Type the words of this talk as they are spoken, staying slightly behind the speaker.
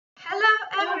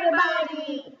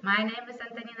everybody! My name is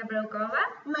Антонина Брилькова.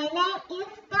 My name is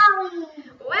Vikuley.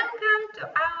 Welcome to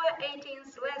our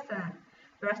 18th lesson.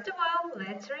 First of all,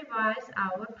 let's revise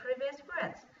our previous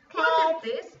words. What is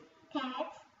this?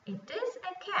 Cat. It is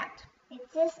a cat. It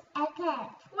is a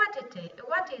cat. What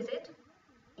is it?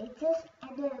 It is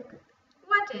a dog.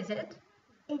 What is it?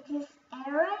 It is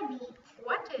a rabbit.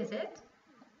 What is it?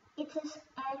 It is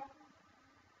a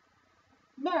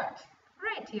bird.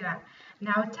 Right here.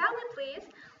 Now tell me please,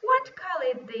 what color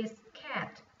is this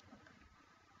cat?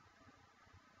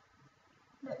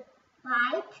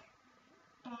 White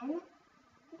and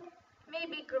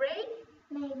Maybe gray?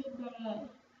 maybe gray.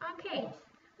 Okay.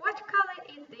 What color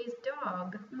is this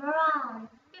dog? Brown.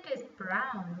 It is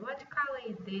brown. What color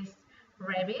is this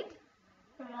rabbit?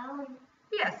 Brown.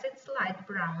 Yes, it's light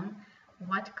brown.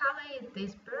 What color is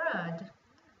this bird?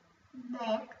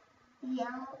 Black.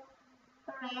 Yellow.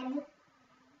 Red.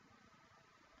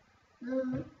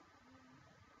 Blue.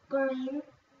 Green.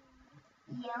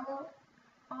 Yellow.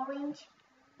 Orange.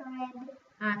 Red.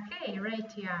 Okay,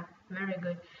 right here. Very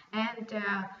good. And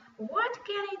what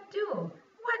can it do?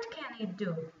 What can it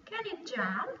do? Can it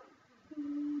jump?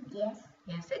 Yes.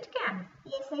 Yes, it can.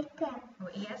 Yes, it can. Oh,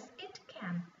 yes, it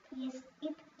can. Yes,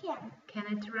 it can. Can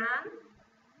it run?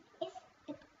 Yes,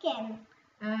 it can.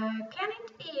 Can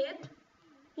it eat?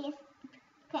 Yes,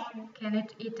 it can. Can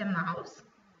it eat a mouse?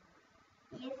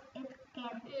 Yes, it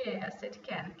can. Yes, it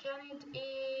can. Can it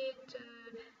eat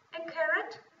a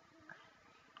carrot?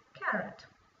 Carrot.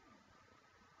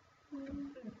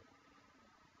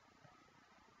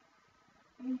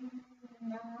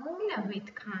 No. No,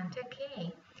 it can't.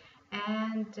 Okay.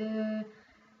 And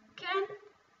can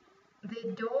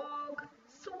the dog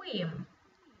swim?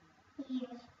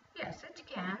 Yes. Yes, it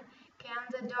can. Can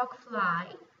the dog fly?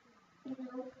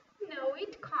 No. No,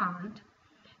 it can't.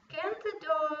 Can the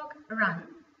dog run?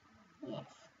 Yes.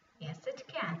 Yes, it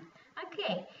can.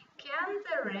 Okay. Can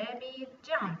the rabbit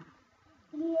jump?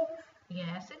 Yes.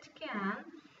 Yes, it can.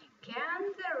 Can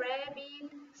the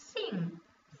rabbit sing?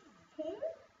 See?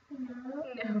 No.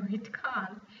 No, it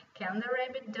can't. Can the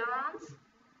rabbit dance?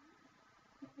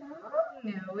 No.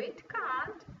 No, it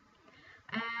can't.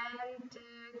 And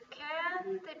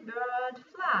can the bird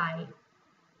fly?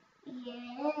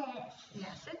 Yes.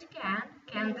 Yes, it can.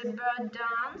 Can the bird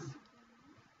dance?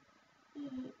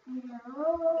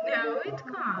 No. No, it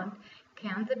can't.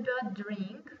 Can the bird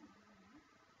drink?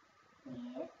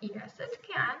 Yes. Yes, it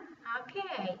can.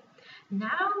 Okay.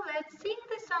 Now let's sing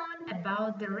the song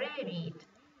about the rabbit.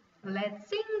 Let's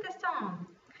sing the song.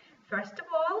 First of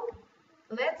all,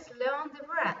 let's learn the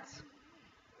words.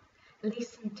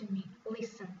 Listen to me,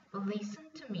 listen, listen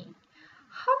to me.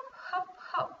 Hop, hop,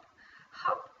 hop,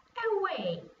 hop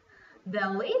away. The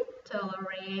little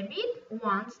rabbit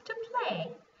wants to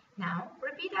play. Now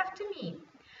repeat after me.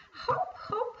 Hop,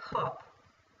 hop, hop.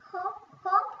 Hop,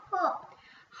 hop, hop.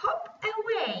 Hop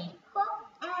away.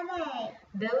 Hop away.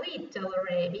 The little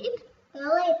rabbit The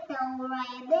little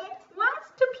rabbit wants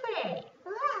to play.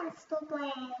 wants to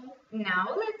play. Now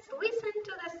let's listen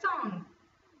to the song.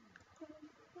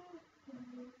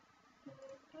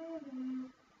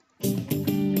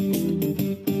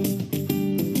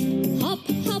 Hop,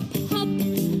 hop, hop,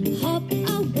 hop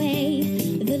away.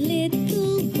 The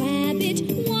little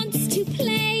rabbit wants to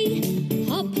play.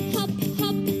 Hop, hop,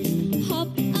 hop,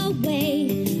 hop away.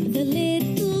 The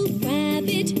little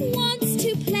rabbit wants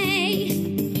to play.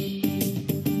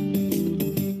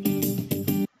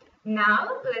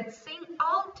 Now let's sing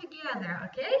all together,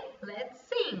 okay? Let's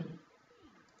sing.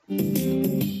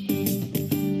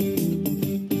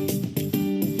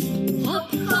 Hop,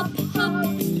 hop,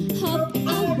 hop, hop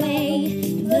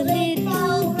away. The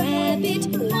little rabbit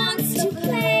wants to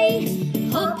play.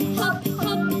 Hop, hop,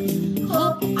 hop,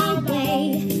 hop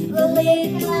away. The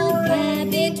little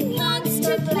rabbit wants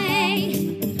to play.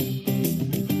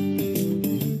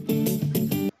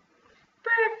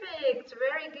 Perfect,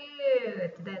 very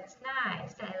good. That's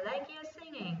nice. I like your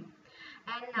singing.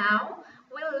 And now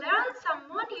we'll learn some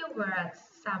more new words,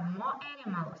 some more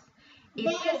animals.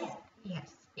 Bear. Yes,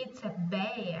 it's a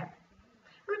bear.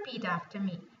 Repeat after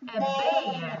me. A Bear.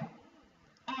 bear.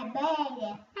 A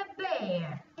bear. A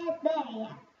bear. A bear.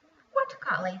 What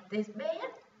color is this bear?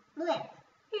 Black.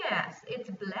 Yes, it's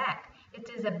black. It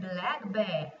is a black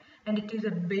bear. And it is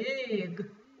a big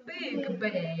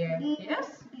bear.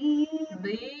 Yes?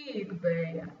 Big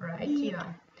bear. Right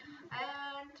here.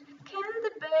 And can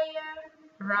the bear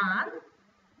run?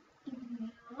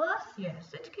 Yes.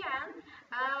 Yes, it can.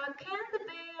 Can the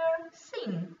bear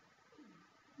sing?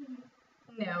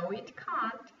 No, it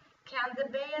can't. Can the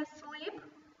bear sleep?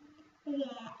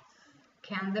 Yes.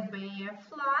 Can the bear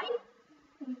fly?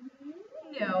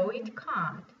 No, it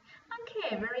can't.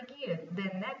 Okay, very good. The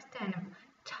next animal,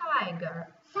 tiger.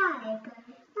 Tiger.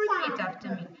 Repeat after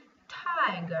me.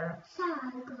 Tiger.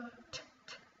 Tiger.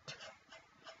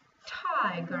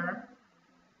 Tiger.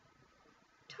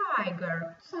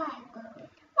 Tiger. Tiger.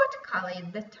 What color is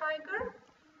the tiger?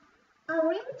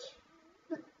 Orange,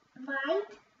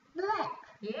 white, black.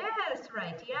 Yes,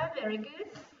 right. Yeah, very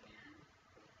good.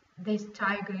 This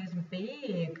tiger is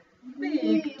big.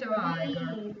 Big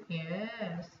tiger. Big.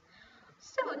 Yes.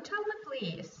 So tell me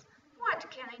please, what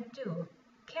can it do?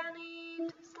 Can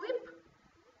it sleep?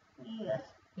 Yes.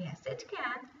 Yes, it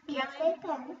can. Yes, Can I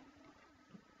can.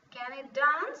 can it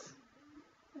dance?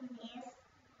 Yes.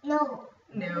 No.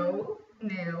 No,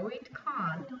 no, it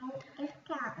can't. No, it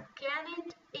can. Can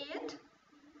it eat?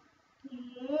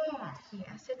 Yes.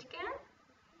 Yes, it can.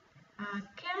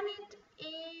 Can it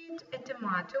eat a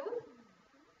tomato?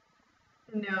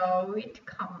 No, it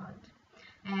can't.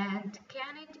 And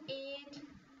can it eat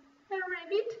a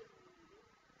rabbit?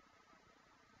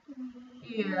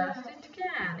 Yes, it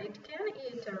can. It can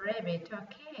eat a rabbit.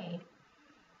 Okay.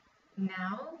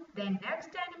 Now the next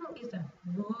animal is a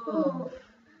wolf.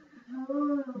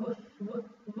 Wolf, wolf,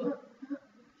 wolf.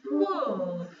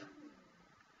 Wolf.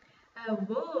 A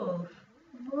wolf.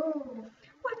 Wolf.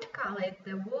 What color is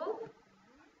the wolf?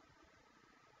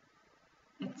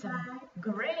 It's a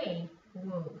gray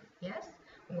wolf. Yes,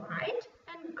 white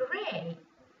and gray.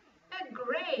 A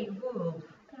gray wolf.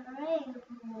 Gray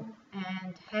wolf.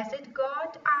 And has it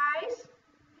got eyes?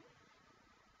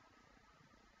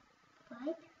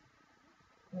 White.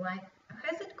 What?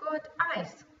 Has it got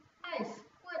eyes? Eyes.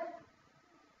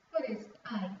 What is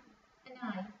eye? An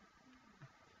eye.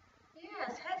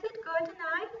 Yes. Has it got an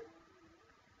eye?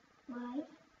 White.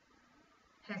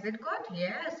 Has it got?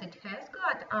 Yes, it has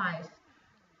got eyes.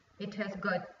 It has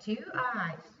got two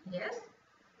eyes. Yes.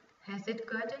 Has it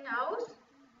got a nose?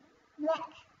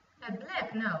 Black. A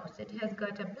black nose. It has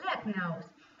got a black nose.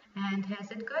 And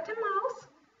has it got a mouth?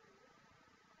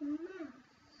 Mouse.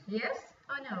 Yes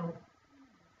or no?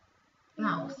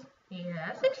 Mouse.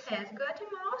 Yes, it has got a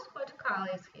mouse. What color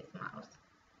is his mouse?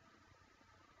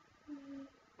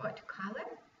 What color?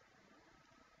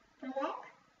 Black.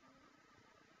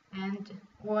 And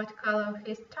what color of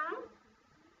his tongue?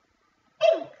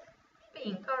 Pink.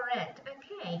 Pink or red.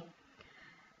 Okay.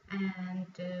 And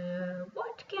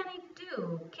what can it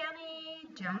do? Can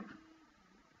it jump?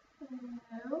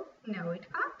 No. No, it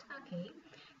can't. Okay.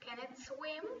 Can it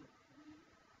swim?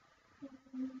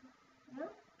 No.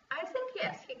 I think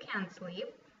yes, he can swim.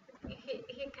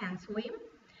 He can swim.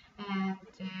 And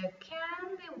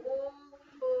can the wolf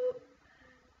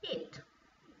eat?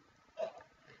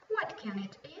 What can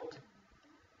it eat?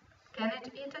 Can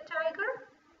it eat a tiger?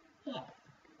 Yes.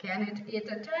 Can it eat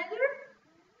a tiger?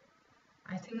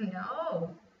 I think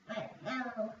no.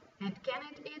 No. And can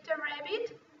it eat a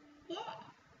rabbit? Yes.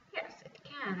 Yes, it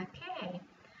can. Okay.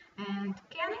 And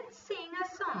can it sing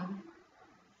a song?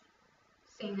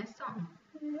 Sing a song?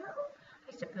 No.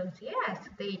 I suppose yes.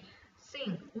 They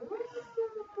sing.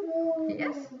 Ooh.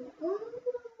 Yes. Ooh.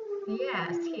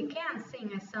 Yes, he can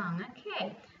sing a song.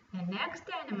 Okay. The next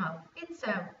animal, it's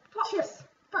a fox. Fox.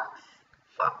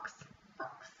 Fox.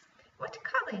 Fox. What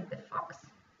color is the fox?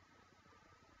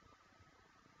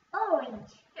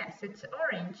 Orange. Yes, it's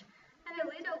orange and a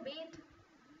little bit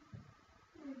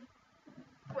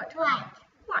what? White.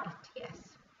 White, yes.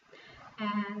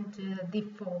 And the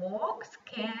fox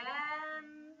can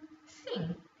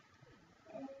sing.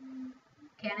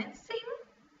 Can it sing?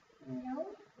 No.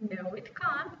 No, it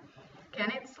can't.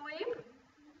 Can it sleep?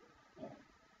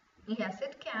 Yes,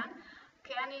 it can.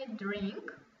 Can it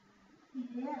drink?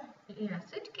 Yeah. Yes,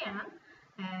 it can.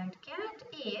 And can it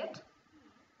eat?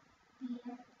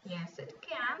 Yes. Yes, it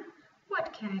can.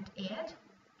 What can it eat?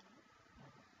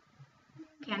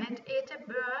 Can it eat a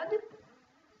bird?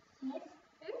 Yes.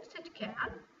 Yes, it can.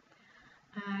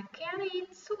 Can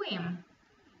it swim?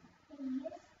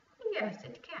 Yes. Yes,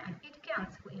 it can. It can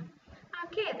swim.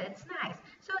 Okay, that's nice.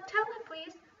 So tell me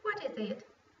please, what is it?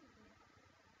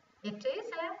 It is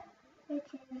a It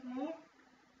is a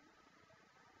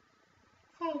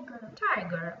tiger.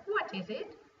 tiger. What is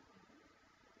it?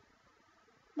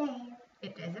 Bear.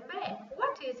 It is a bear.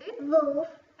 What is it? Wolf.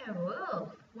 A wolf.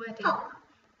 What is Fox.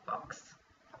 it? Fox.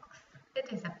 Fox.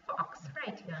 It is a fox,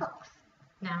 right here. Fox.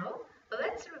 Now,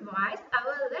 let's revise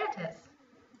our letters.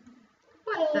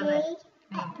 What's the letter?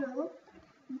 Apple.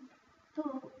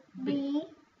 B.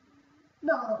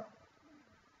 Ball.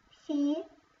 C.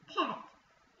 Cat.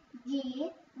 G.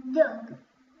 Dog.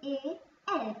 E.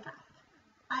 Elephant.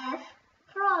 F.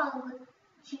 Frog.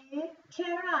 G.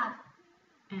 Giraffe.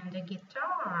 And a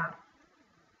guitar.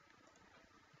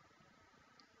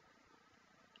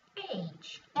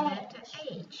 H. Letter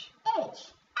H.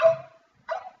 H.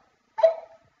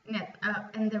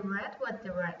 And the word, what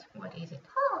the word? What is it?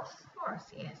 Horse.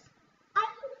 Horse, yes. I.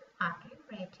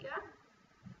 Right here.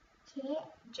 J.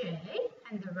 J.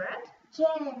 And the word?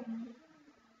 Gem.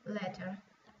 Letter.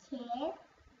 K.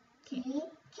 T.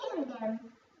 Kingdom.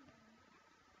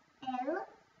 L.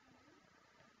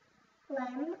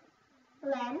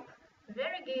 Lamp.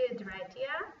 Very good, right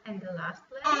here. And the last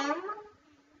letter? M.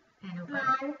 And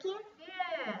what? Monkey.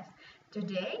 Yes.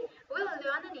 Today we'll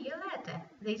learn a new letter.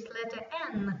 This letter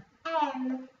N.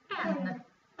 N. N.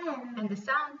 And the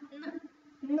sound N.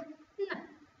 N.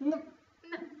 N. N.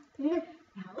 N.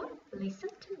 Now listen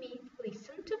to me.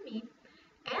 Listen to me.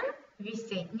 N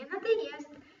висеть не надоест.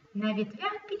 На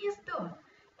ветвях гнездо.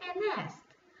 A nest.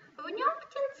 В нем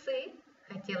птенцы.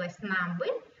 Хотелось нам бы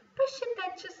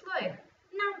посчитать число их.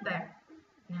 Number.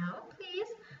 Now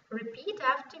please repeat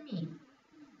after me.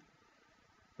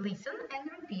 Listen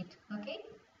and repeat, okay?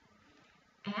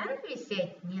 N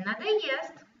висеть не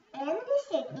надоест. N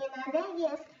висеть не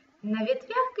надоест. На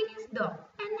ветвях гнездо.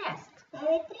 A nest. На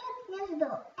ветвях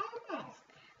гнездо. A nest.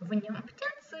 В нем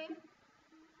птенцы.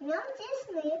 В нем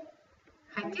тесны.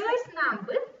 Хотелось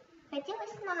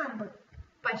нам бы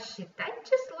посчитать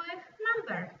число их.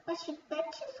 Number.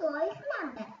 Посчитать число их.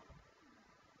 Number.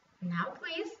 Now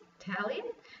please tell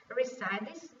it. Recite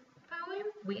this poem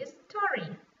with story.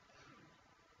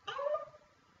 N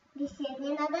висеть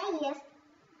не надоест.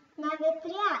 На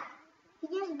ветвях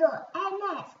гнездо. A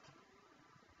nest.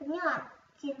 В нем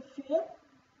птенцы.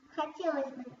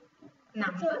 Хотелось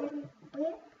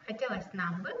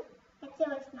нам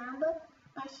бы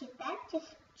посчитать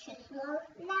число их.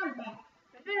 Number.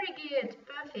 Very good,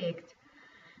 perfect.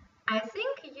 I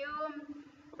think you'll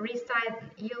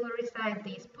recite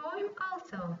this poem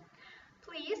also.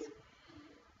 Please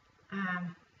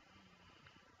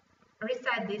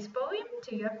recite this poem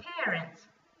to your parents.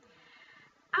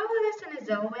 Our lesson is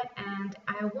over and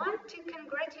I want to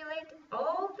congratulate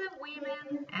all the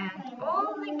women and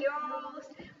all the girls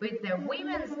with the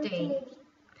Women's Day.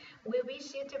 We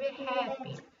wish you to be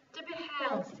happy, to be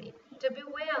healthy, to be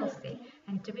wealthy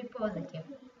and to be positive.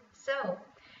 So,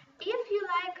 if you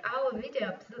like our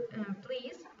video,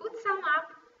 please put some up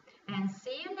and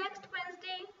see you next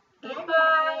Wednesday.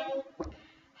 Goodbye.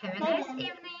 Have a nice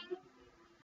evening.